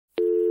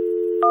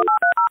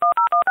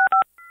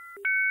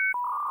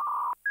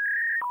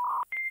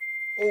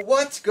Well,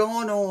 what's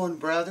going on,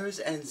 brothers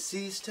and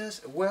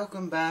sisters?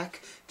 Welcome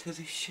back to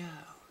the show.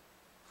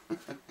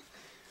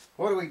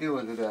 What are we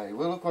doing today?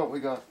 Well, look what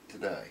we got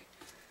today.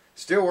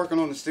 Still working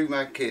on the Stu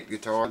Mac kit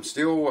guitar. I'm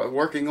still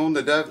working on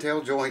the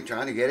dovetail joint,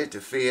 trying to get it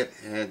to fit.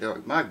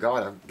 And my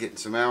God, I'm getting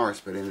some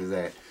hours put into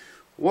that.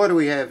 What do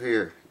we have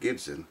here?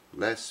 Gibson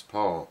Les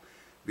Paul.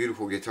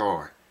 Beautiful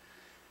guitar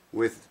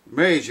with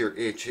major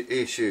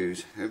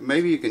issues.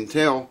 Maybe you can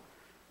tell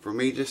from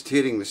me just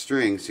hitting the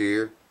strings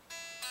here.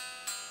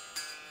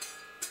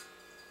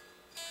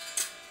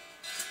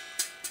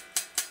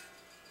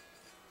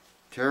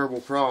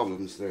 Terrible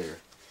problems there.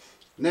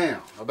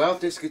 Now, about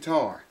this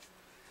guitar.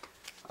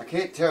 I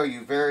can't tell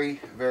you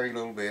very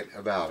little bit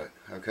about it,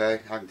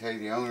 okay? I can tell you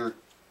the owner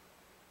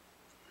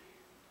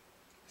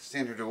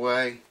sent it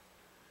away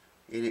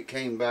and it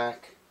came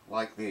back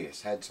like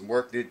this. Had some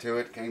work did to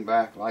it, came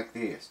back like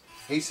this.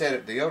 He said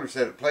it, the owner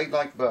said it played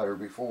like butter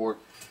before,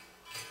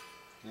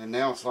 and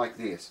now it's like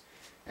this.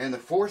 And the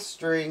 4th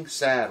string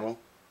saddle,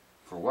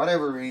 for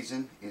whatever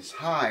reason, is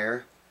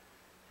higher.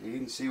 You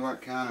can see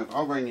what kind of,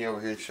 I'll bring you over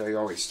here and show you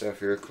all this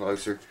stuff here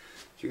closer. So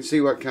you can see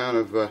what kind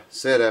of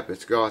setup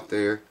it's got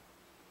there.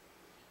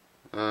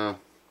 Wow.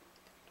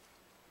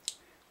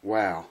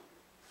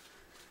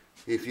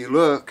 If you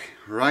look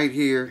right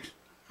here,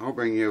 I'll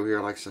bring you over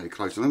here, like I say,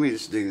 closer. Let me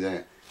just do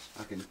that.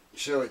 I can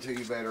show it to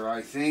you better,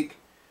 I think,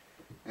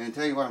 and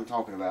tell you what I'm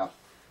talking about.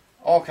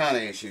 All kind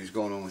of issues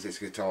going on with this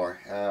guitar.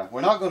 We're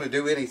not going to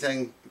do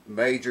anything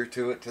major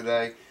to it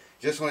today.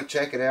 Just want to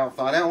check it out,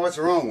 find out what's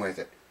wrong with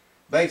it,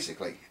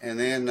 basically, and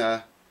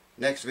then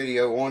next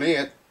video on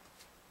it,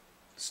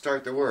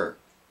 start the work.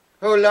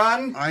 Hold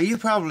on. You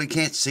probably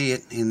can't see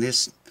it in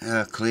this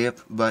clip,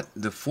 but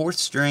the 4th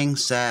string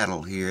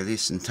saddle here,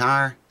 this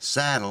entire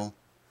saddle,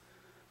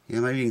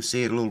 maybe you can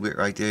see it a little bit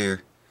right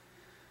there.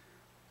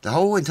 The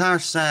whole entire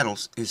saddle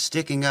is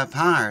sticking up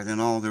higher than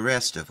all the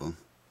rest of them.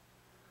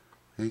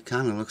 It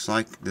kind of looks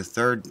like the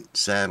 3rd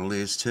saddle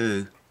is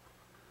too,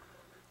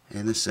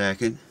 and the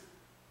 2nd.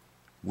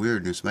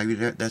 Weirdness. Maybe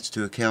that's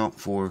to account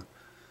for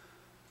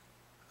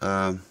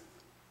the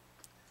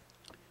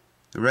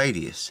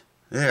radius.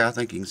 There, I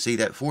think you can see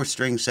that 4th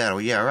string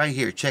saddle. Yeah, right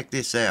here. Check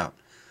this out.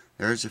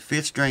 There's the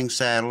 5th string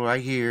saddle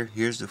right here.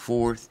 Here's the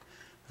 4th.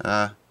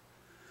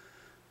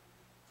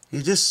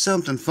 It's just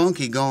something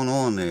funky going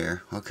on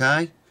there.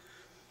 Okay?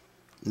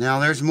 Now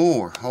there's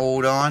more.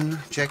 Hold on.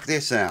 Check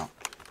this out.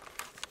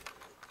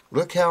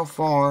 Look how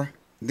far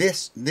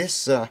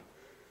the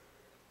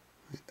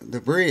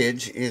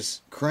bridge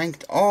is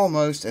cranked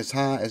almost as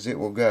high as it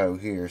will go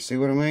here. See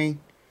what I mean?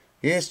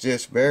 It's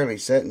just barely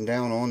setting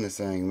down on the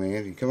thing, man.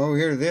 If you come over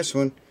here to this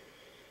one,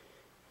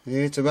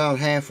 it's about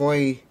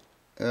halfway,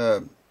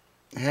 you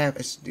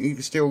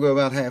can still go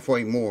about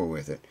halfway more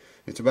with it.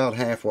 It's about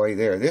halfway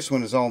there. This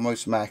one is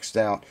almost maxed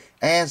out,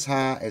 as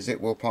high as it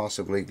will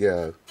possibly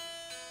go.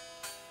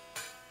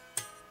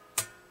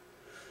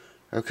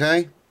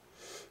 Okay?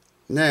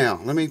 Now,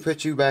 let me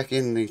put you back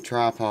in the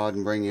tripod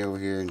and bring you over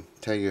here and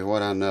tell you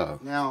what I know.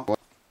 Now,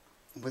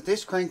 with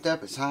this cranked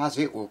up as high as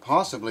it will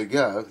possibly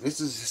go,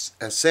 this is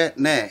a set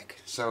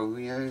neck, so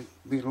it'd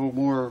be a little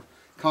more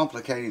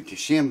complicated to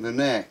shim the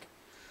neck.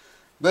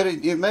 But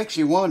it makes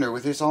you wonder,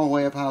 with this all the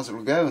way up high as it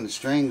will go and the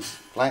strings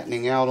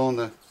flattening out on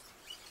the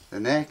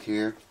neck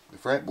here, the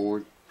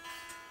fretboard,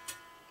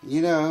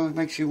 it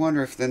makes you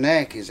wonder if the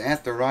neck is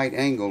at the right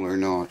angle or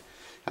not.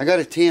 I got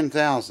a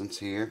 10/1000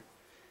 here.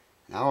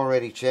 I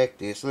already checked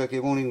this. Look,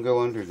 it won't even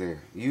go under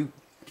there.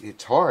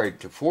 It's hard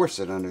to force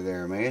it under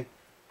there, man.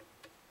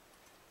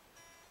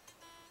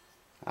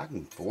 I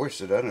can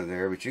force it under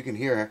there, but you can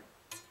hear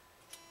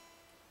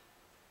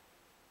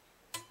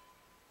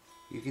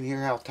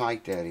how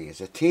tight that is.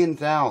 A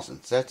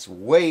 10/1000. That's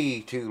way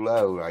too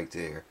low right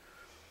there.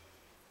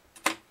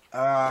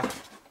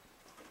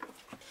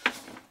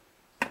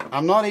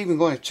 I'm not even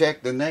going to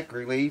check the neck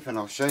relief, and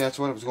I'll show you. That's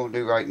what I was going to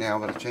do right now,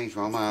 but I changed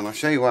my mind. I'll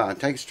show you why. I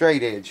take a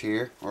straight edge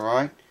here,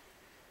 alright?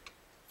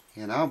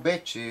 And I'll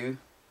bet you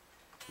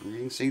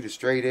can see the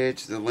straight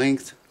edge, the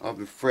length of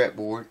the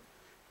fretboard.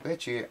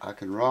 Bet you I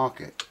can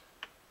rock it.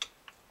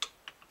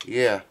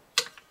 Yeah.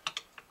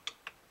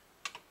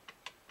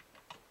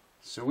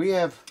 So we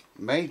have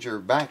major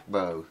back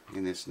bow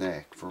in this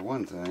neck, for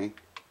one thing.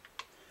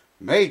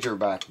 Major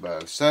back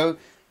bow. So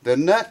the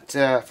nut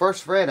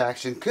first fret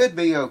action could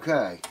be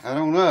okay. I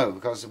don't know,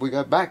 because we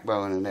got back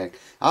bow in the neck.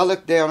 I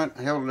looked down it,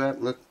 held it up,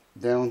 looked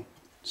down,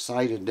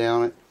 sighted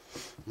down it,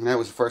 and that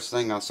was the first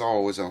thing I saw,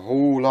 was a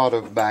whole lot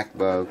of back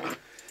bow.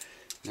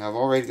 Now I've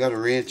already got a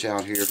wrench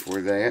out here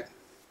for that.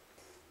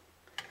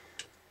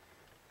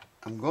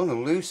 I'm going to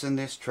loosen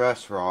this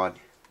truss rod.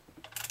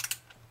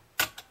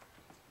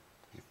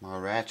 If my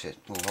ratchet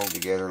will hold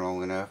together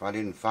long enough. I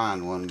didn't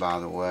find one, by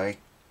the way.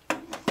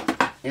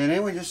 And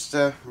then we just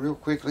real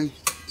quickly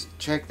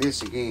check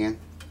this again.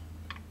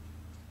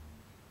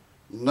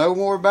 No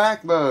more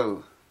back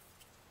bow.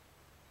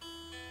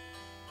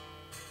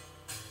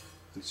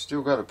 It's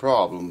still got a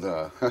problem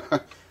though.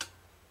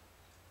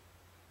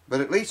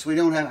 But at least we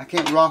don't have, I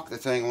can't rock the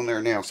thing on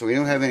there now, so we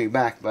don't have any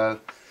back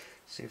bow.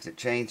 See if it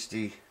changed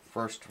the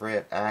first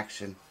fret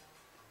action.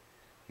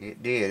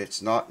 It did.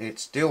 It's not.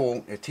 It's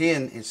still a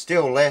 10. It's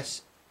still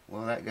less.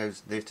 Well, that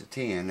goes. There's a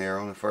 10 there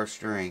on the first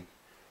string.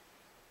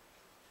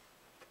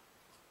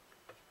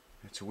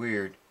 That's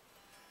weird.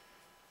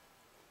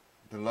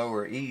 The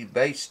lower E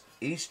bass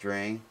E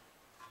string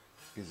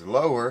is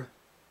lower.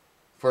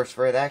 First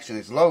fret action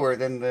is lower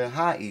than the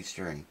high E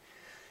string.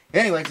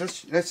 Anyways,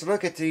 let's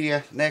look at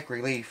the neck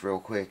relief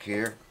real quick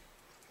here.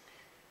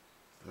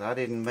 I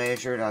didn't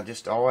measure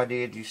it. All I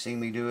did, you see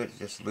me do it,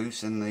 just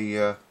loosen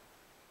the.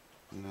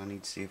 And I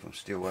need to see if I'm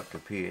still up to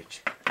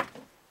pitch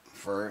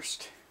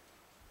first.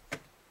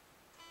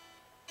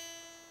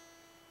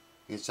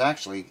 It's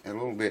actually a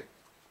little bit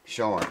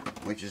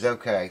sharp, which is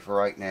okay for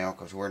right now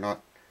because we're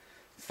not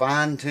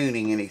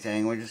fine-tuning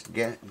anything. We're just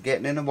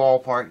getting in the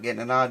ballpark,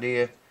 getting an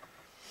idea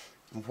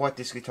of what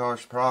this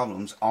guitar's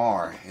problems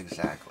are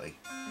exactly.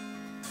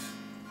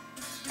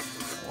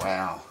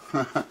 Wow.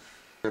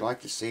 I'd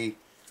like to see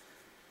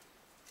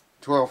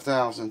 12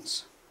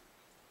 thousandths.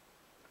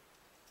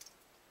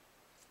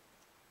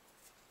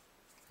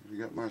 I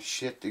got my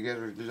shit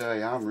together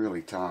today. I'm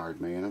really tired,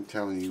 man. I'm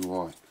telling you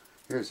what.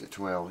 Here's a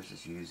 12. Let's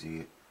just use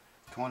it.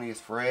 20th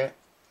fret.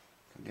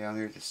 Come down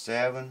here to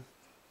 7.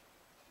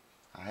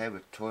 I have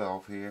a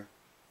 12 here.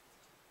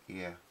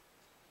 Yeah.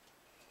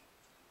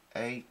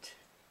 8.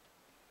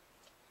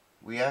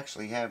 We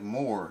actually have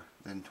more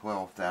than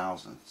 12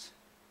 thousandths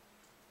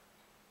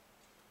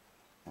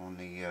on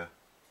the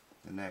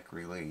neck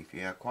relief.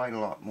 Yeah, quite a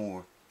lot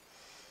more.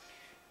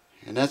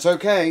 And that's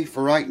okay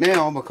for right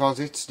now because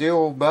it's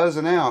still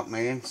buzzing out,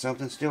 man.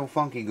 Something's still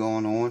funky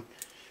going on.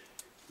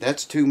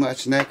 That's too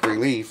much neck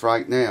relief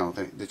right now.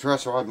 The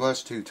truss rod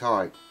was too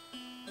tight.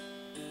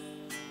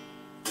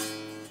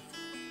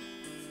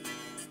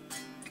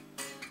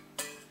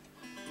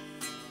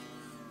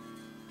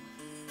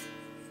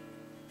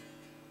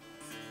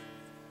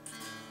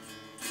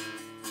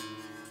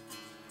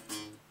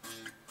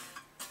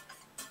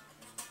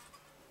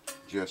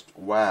 Just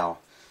wow.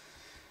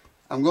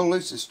 I'm going to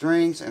loose the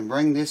strings and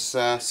bring this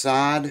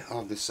side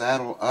of the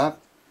saddle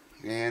up,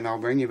 and I'll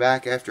bring you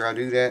back after I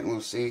do that and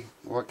we'll see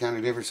what kind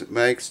of difference it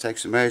makes. Take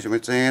some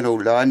measurements in,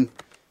 hold it on.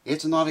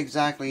 It's not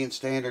exactly in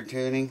standard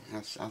tuning. I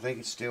think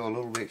it's still a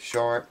little bit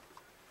sharp.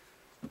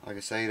 Like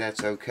I say,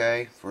 that's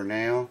okay for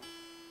now.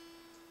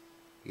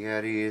 Yeah,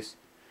 it is.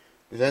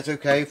 But that's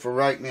okay for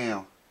right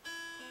now.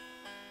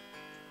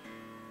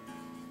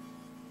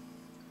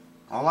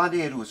 All I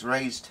did was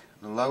raised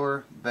the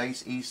lower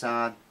bass E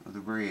side of the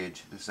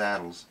bridge, the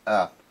saddles,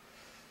 up.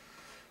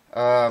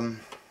 Wow,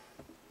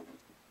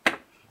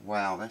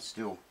 that's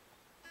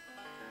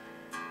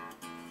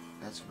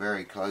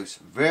very close.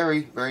 Very,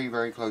 very,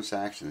 very close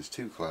action. It's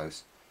too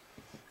close.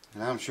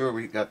 And I'm sure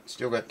we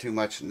still got too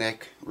much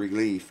neck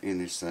relief in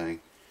this thing.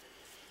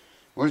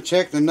 We're going to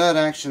check the nut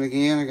action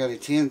again. I got a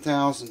 10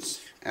 thousandths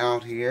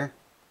out here.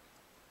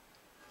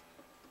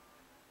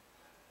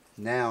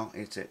 Now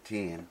it's at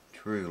 10,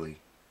 truly.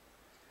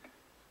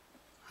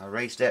 I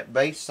raised that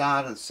bass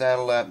side of the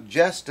saddle up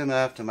just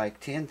enough to make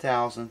 10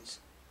 thousandths.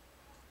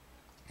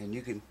 And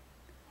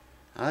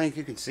I think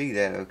you can see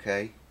that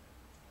okay.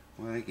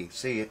 Well, I think you can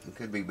see it. It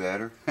could be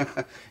better. You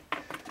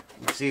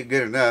can see it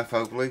good enough,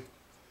 hopefully.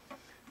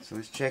 So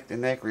let's check the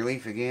neck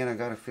relief again. I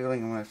got a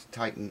feeling I'm going to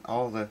have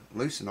to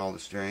loosen all the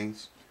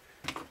strings.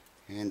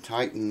 And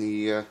tighten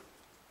the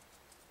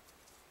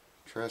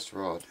truss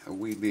rod a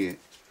wee bit.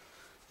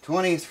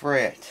 20th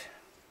fret.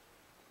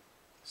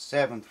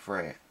 7th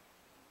fret.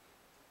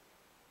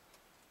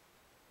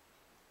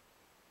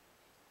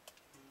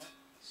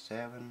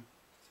 7,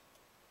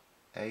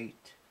 8,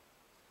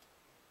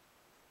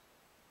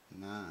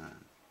 9.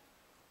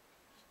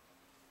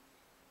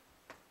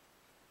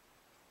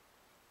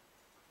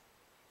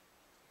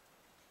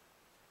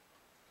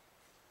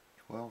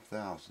 12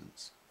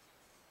 thousandths.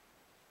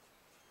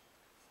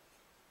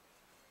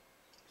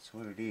 That's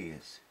what it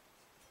is.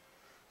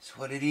 That's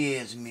what it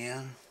is,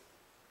 man.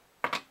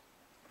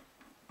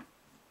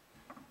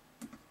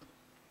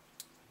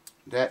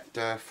 That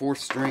 4th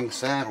string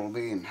saddle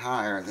being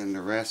higher than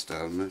the rest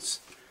of them,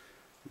 it's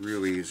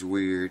really is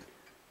weird.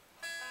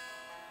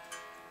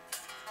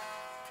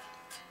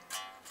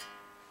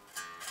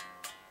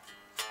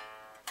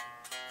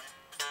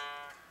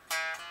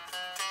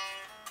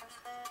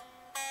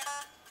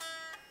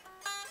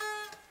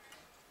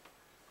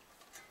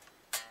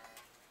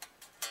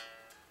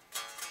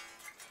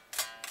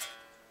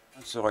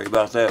 Sorry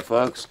about that,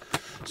 folks.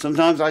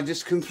 Sometimes I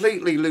just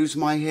completely lose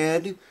my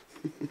head.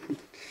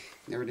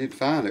 Never did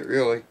find it,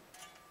 really.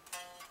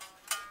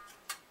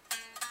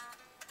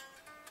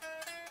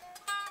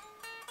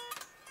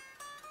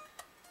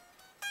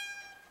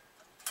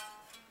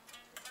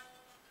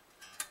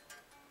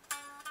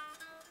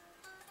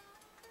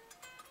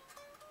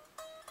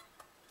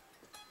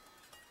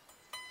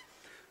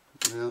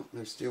 Well,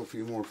 there's still a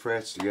few more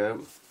frets to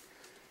go.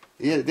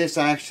 Yeah, this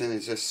action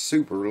is just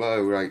super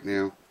low right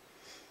now.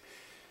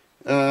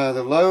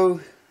 The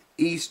low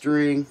E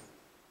string,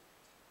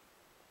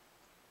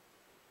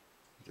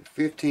 the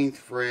 15th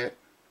fret,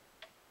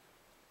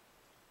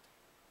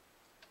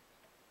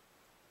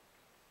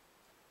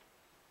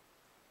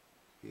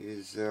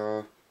 is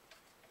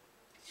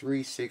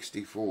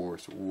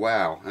 3/64.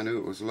 Wow, I knew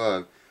it was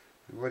low.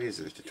 What is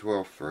it at the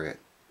 12th fret?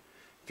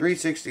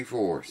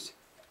 3/64.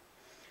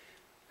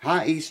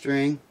 High E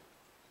string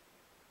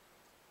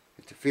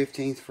at the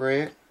 15th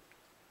fret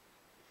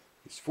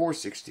is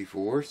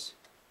 4/64.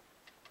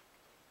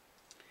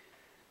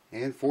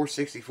 And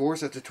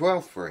 4/64 at the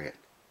 12th fret.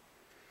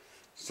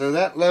 So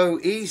that low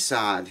E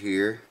side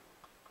here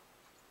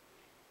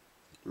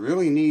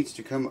really needs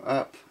to come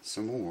up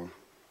some more.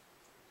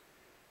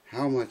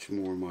 How much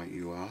more, might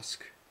you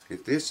ask?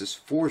 If this is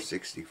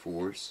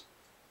 4/64,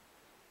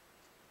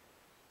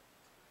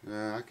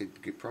 I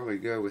could probably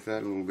go with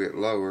that a little bit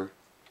lower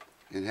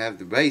and have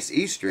the bass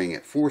E string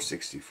at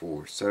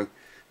 4/64. So,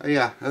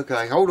 yeah,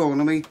 okay, hold on,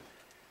 let me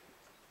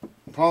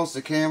pause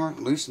the camera,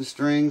 loosen the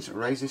strings,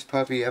 raise this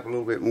puppy up a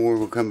little bit more.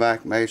 We'll come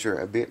back, measure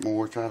a bit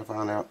more, try to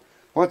find out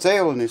what's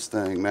ailing this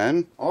thing,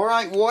 man.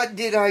 Alright, what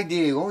did I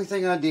do? Only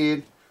thing I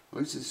did,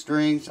 loosen the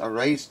strings, I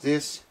raised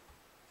this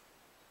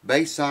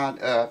bass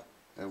side up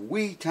a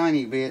wee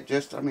tiny bit,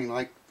 just, I mean,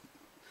 like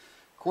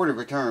quarter of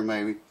a turn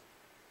maybe,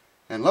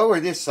 and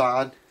lower this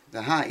side,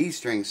 the high E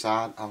string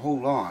side, a whole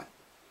lot.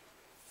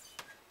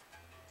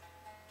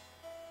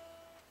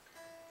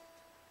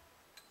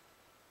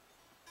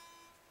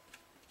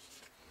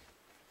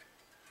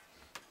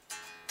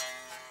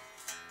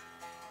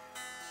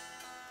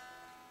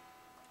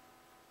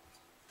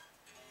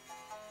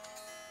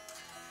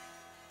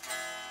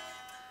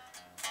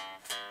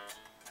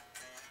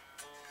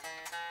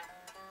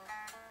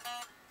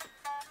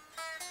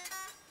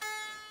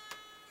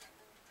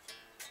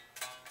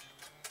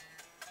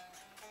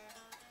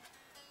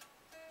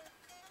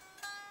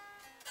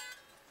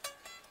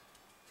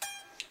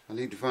 I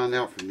need to find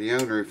out from the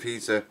owner if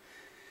he's a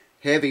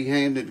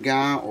heavy-handed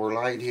guy or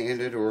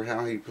light-handed or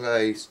how he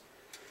plays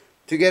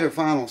to get a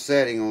final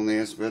setting on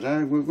this. But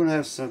we're going to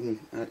have some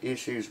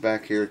issues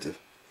back here to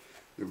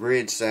the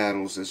bridge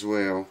saddles as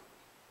well.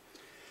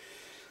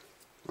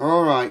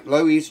 Alright,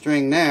 low E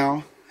string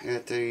now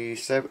at the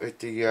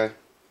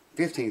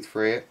 15th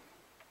fret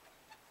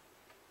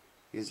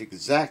is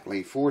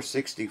exactly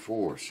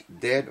 4/64,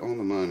 dead on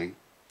the money.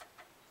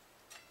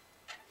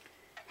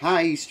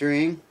 High E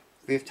string,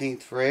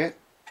 15th fret,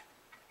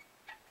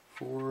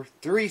 for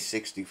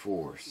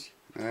 3/64.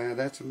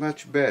 That's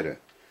much better.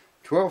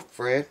 12th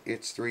fret,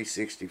 it's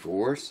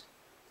 3/64.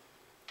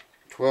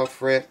 12th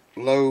fret,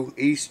 low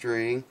E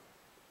string,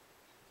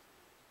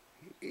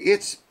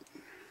 it's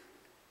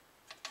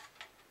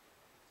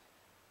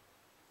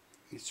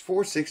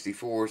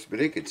 4/64,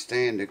 but it could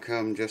stand to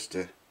come just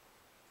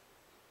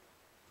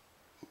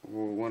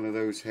one of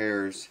those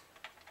hairs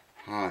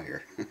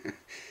higher.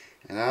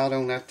 And I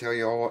don't have to tell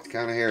you all what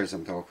kind of hairs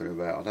I'm talking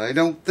about. I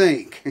don't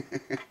think.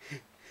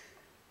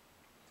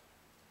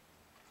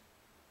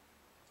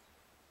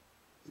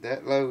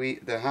 That low E,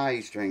 the high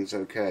E string's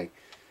okay.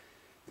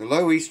 The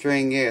low E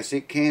string, yes,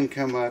 it can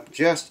come up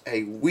just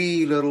a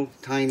wee little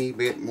tiny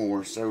bit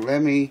more. So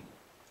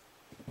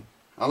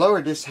I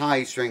lowered this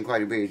high E string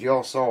quite a bit. You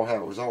all saw how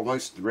it was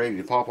almost ready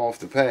to pop off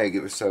the peg.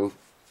 It was so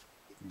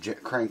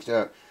cranked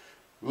up.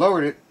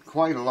 Lowered it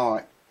quite a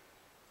lot.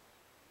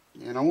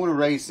 And I want to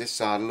raise this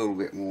side a little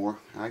bit more.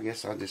 I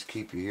guess I'll just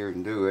keep you here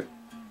and do it.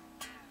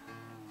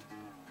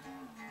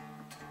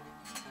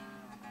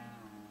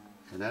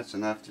 And that's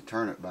enough to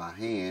turn it by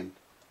hand.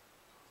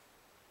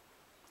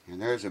 And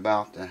there's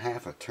about a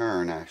half a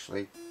turn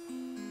actually.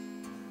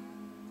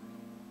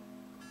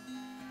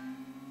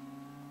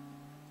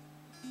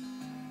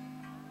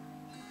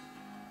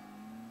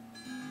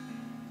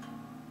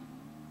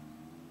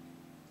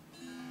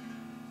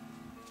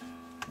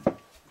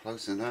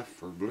 Close enough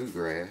for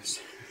bluegrass.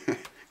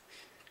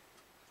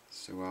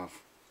 So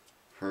I've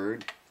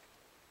heard.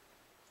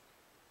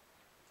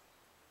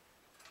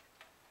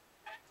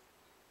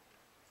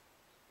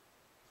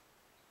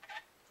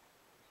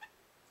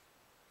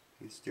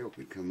 It still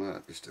could come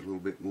up just a little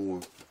bit more.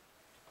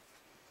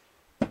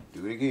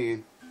 Do it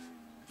again.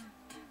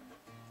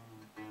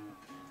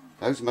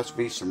 Those must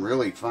be some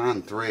really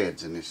fine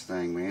threads in this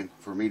thing, man,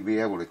 for me to be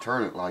able to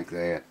turn it like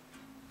that.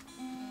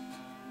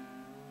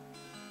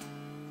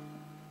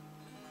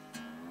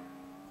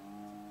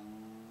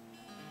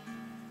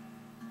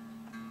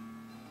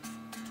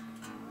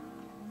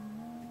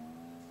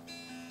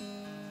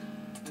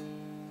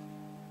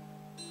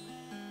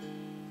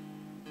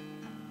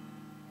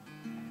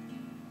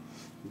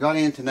 Got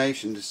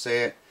intonation to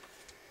set,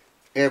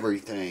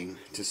 everything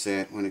to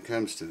set when it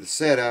comes to the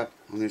setup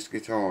on this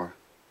guitar.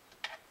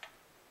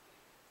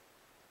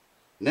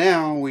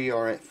 Now we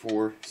are at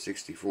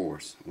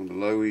 4/64 on the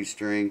low E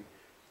string,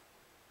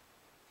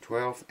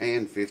 12th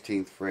and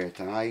 15th fret.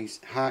 The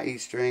high E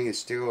string is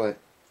still at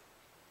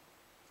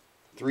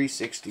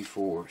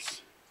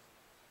 3/64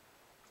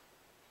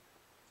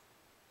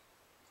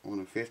 on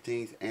the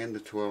 15th and the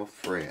 12th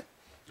fret.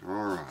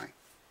 Alright.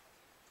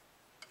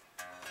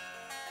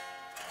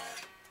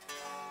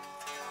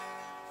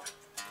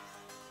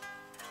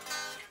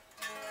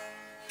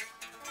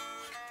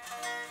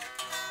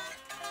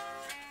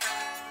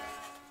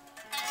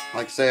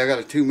 Like I say, I got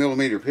a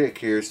 2mm pick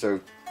here, so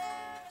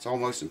it's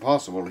almost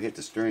impossible to hit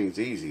the strings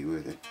easy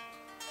with it.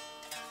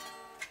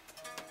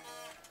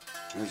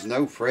 There's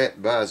no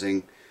fret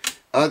buzzing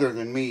other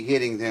than me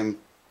hitting them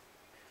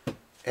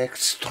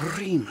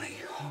extremely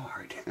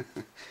hard.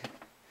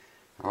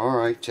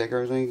 Alright, check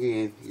everything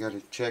again. You got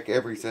to check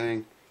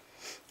everything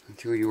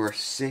until you are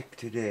sick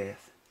to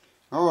death.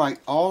 Alright,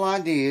 all I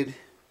did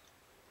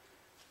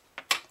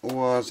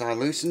was I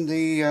loosened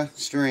the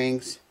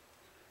strings,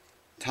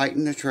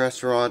 tightened the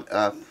truss rod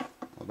up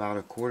about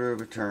a quarter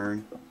of a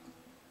turn.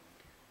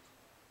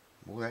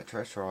 Boy, that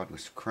truss rod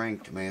was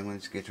cranked, man, when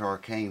this guitar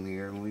came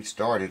here. When we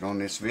started on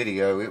this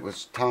video, it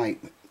was tight,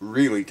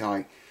 really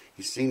tight.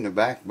 You seen the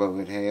back bow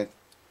it had.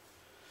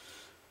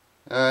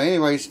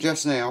 Anyways,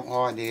 just now,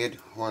 all I did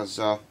was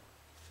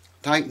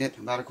tighten it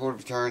about a quarter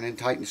of a turn and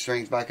tighten the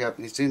strings back up.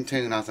 And it's in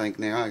tune, I think,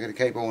 now. I got a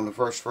capo on the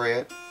first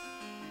fret.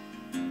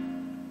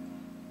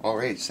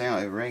 Already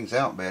it rings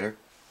out better.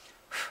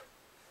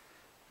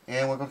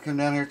 And we're going to come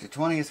down here at the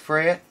 20th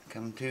fret,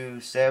 come to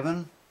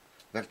 7.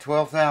 Got a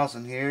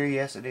 12,000 here,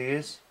 yes it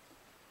is.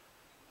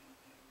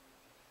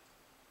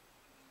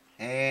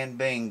 And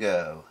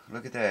bingo,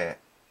 look at that.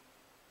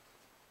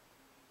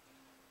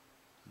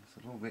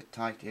 It's a little bit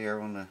tight there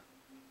on the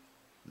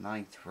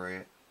 9th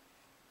fret.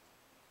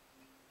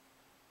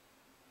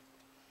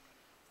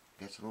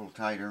 Gets a little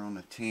tighter on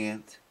the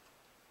 10th.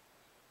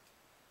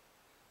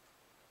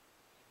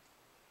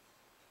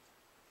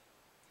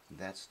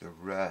 That's the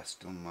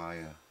rust on my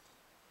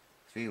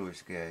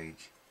feelers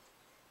gauge.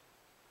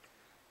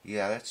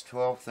 Yeah, that's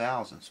 12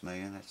 thousandths,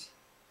 man. That's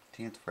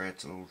 10th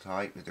fret's a little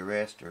tight, but the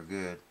rest are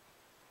good.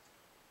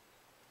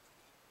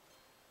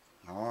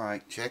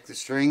 Alright, check the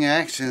string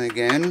action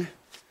again.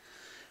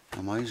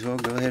 I might as well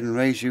go ahead and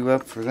raise you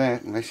up for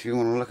that, unless you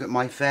want to look at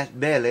my fat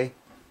belly.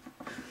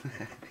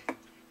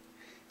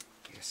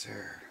 Yes,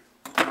 sir.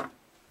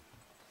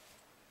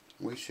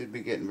 We should be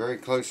getting very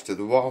close to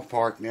the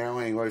ballpark now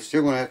anyway.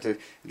 Still going to have to,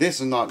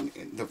 this is not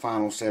the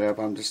final setup.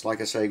 I'm just,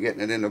 like I say,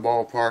 getting it in the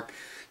ballpark.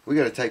 We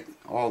got to take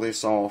all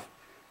this off.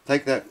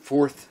 Take that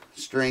 4th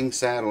string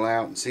saddle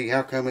out and see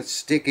how come it's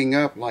sticking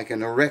up like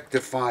an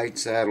rectified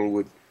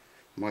saddle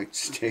might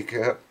stick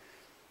up.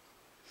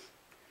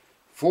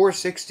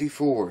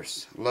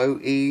 4/64, low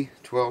E,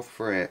 12th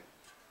fret.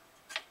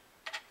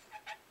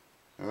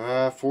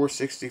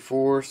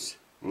 4/64,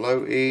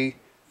 low E,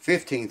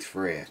 15th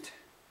fret.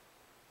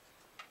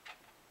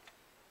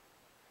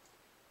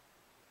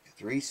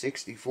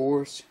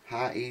 3/64,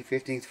 high E,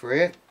 15th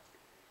fret.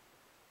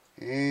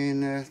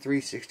 And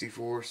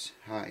 3/64,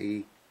 high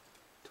E,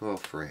 12th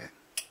fret.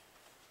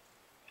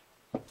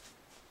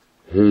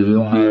 Hold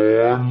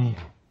on.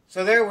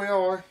 So there we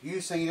are.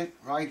 You've seen it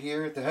right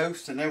here at the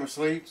Host That Never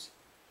Sleeps.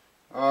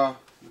 Let's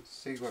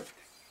see what.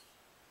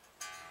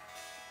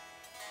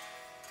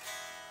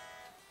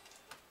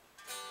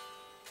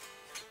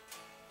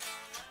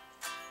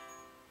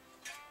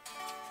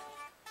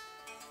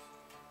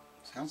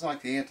 Sounds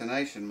like the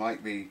intonation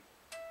might be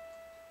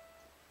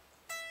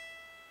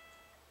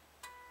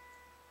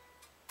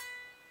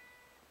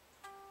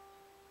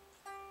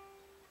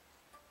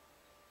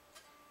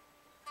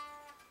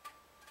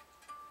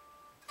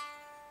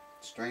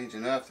strange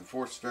enough. The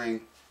 4th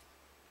string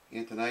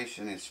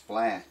intonation is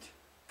flat.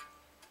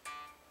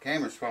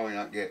 Camera's probably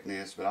not getting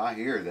this, but I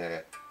hear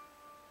that.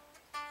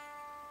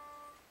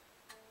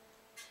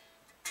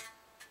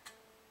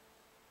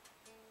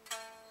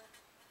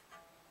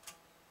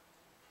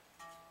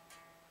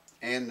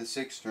 And the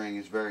 6th string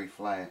is very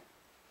flat.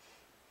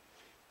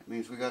 That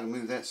means we got to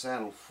move that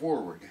saddle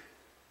forward.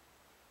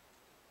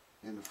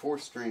 And the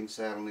 4th string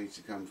saddle needs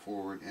to come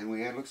forward. And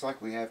it looks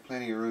like we have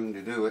plenty of room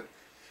to do it.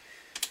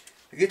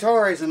 The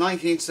guitar is a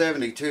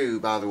 1972,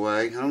 by the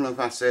way. I don't know if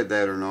I said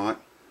that or not.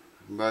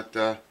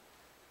 But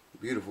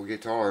beautiful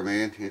guitar,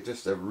 man. It's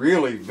just a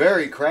really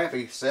very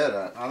crappy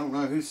setup. I don't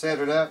know who set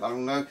it up. I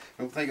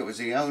don't think it was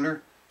the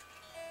owner.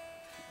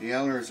 The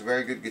owner is a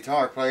very good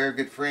guitar player, a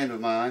good friend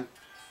of mine.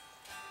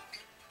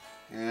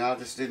 And I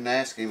just didn't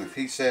ask him if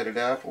he set it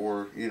up,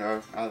 or, you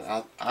know,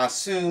 I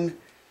assumed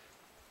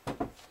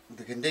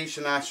the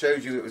condition I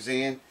showed you it was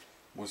in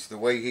was the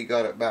way he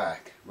got it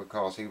back,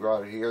 because he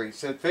brought it here. He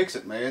said, fix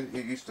it, man.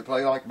 It used to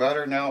play like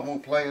butter, now it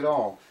won't play at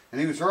all.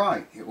 And he was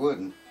right, it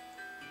wouldn't.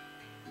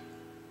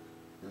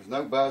 There's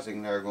no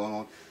buzzing there going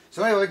on.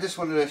 So anyway, just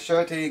wanted to show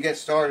it to you, get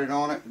started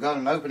on it. Got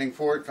an opening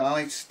for it,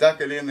 finally stuck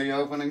it in the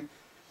opening.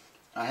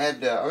 I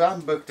had,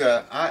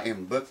 I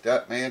am booked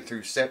up, man,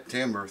 through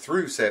September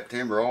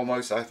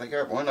almost. I think I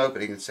have one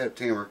opening in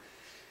September.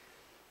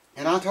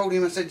 And I told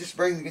him, I said, just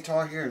bring the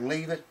guitar here and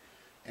leave it.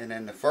 And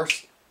then the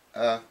first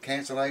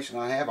cancellation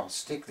I have, I'll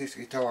stick this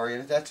guitar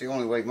in it. That's the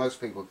only way most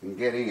people can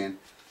get in.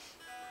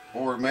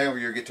 Or mail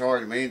your guitar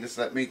to me and just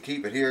let me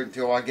keep it here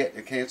until I get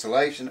the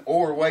cancellation,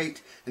 or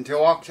wait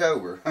until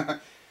October.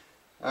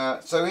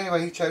 So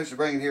anyway, he chose to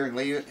bring it here and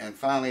leave it. And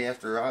finally,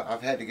 after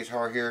I've had the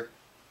guitar here,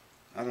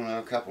 I don't know,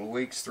 a couple of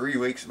weeks, 3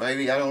 weeks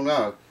maybe, I don't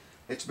know.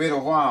 It's been a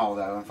while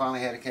though. I finally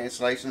had a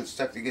cancellation and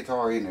stuck the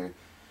guitar in there.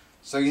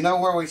 So you know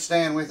where we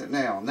stand with it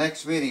now.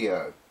 Next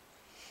video,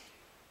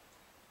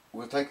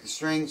 we'll take the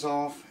strings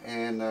off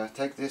and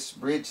take this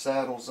bridge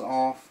saddles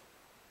off,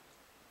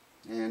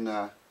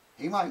 and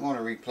he might want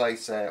to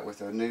replace that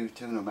with a new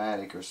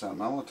Tune-O-Matic or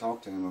something. I want to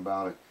talk to him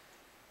about it.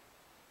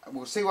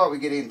 We'll see what we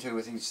get into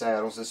with these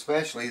saddles,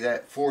 especially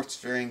that 4th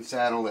string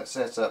saddle that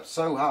sets up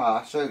so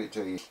high. I showed it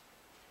to you.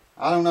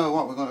 I don't know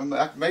what we're going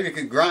to, maybe we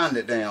could grind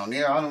it down.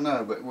 Yeah, I don't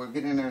know, but we'll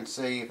get in there and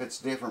see if it's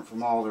different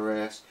from all the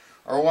rest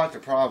or what the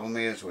problem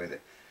is with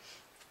it.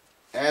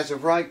 As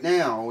of right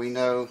now, we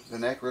know the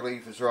neck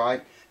relief is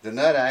right. The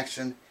nut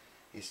action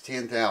is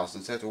 10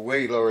 thousandths. That's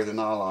way lower than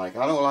I like.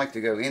 I don't like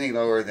to go any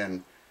lower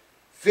than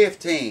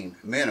 15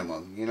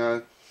 minimum, you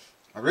know.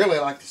 I really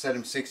like to set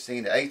them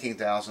 16 to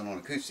 18,000 on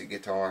acoustic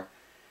guitar.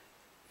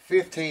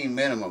 15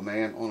 minimum,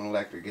 man, on an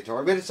electric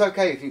guitar. But it's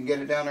okay if you can get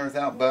it down there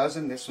without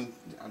buzzing. This one,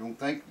 I don't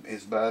think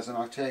is buzzing.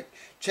 I'll check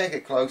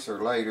it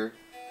closer later.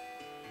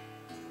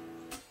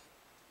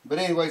 But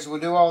anyways, we'll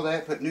do all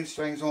that, put new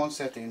strings on,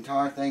 set the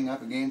entire thing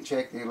up again,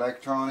 check the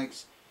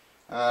electronics,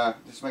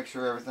 just make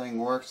sure everything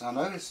works. I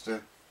noticed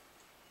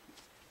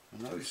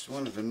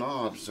one of the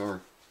knobs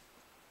are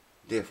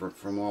different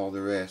from all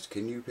the rest.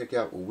 Can you pick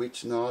out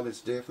which knob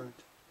is different?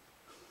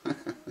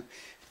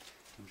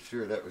 I'm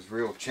sure that was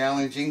real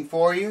challenging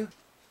for you.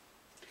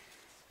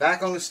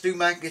 Back on the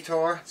Stu-Mac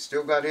guitar,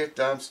 still got it.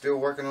 I'm still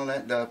working on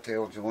that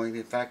dovetail joint.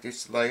 In fact,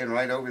 it's laying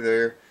right over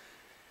there.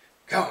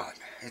 God,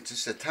 it's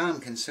just a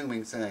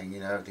time-consuming thing, you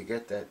know, to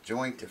get that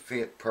joint to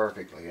fit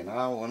perfectly. And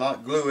I will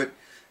not glue it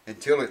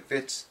until it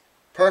fits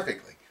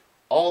perfectly,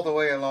 all the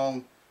way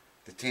along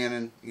the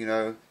tenon, you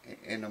know,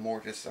 and the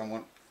mortise. I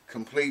want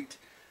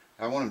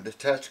them to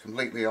touch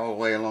completely all the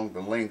way along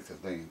the length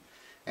of them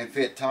and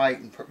fit tight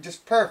and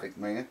just perfect,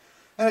 man.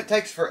 And it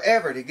takes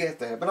forever to get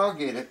that, but I'll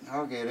get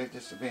it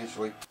just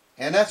eventually.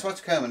 And that's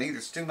what's coming. Either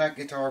Stu-Mac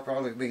guitar will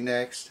probably be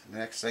next. The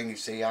next thing you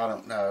see, I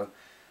don't know.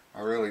 I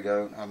really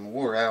don't. I'm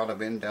wore out. I've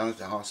been down at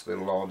the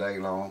hospital all day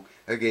long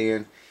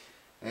again.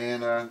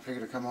 And I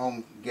figured to come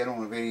home, get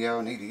on a video.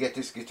 I need to get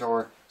this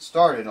guitar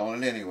started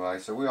on it anyway.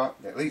 So we are,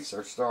 at least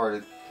are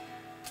started.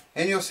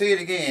 And you'll see it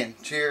again.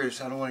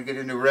 Cheers. I don't want to get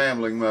into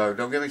rambling mode.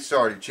 Don't get me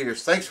started.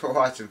 Cheers. Thanks for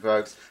watching,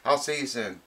 folks. I'll see you soon.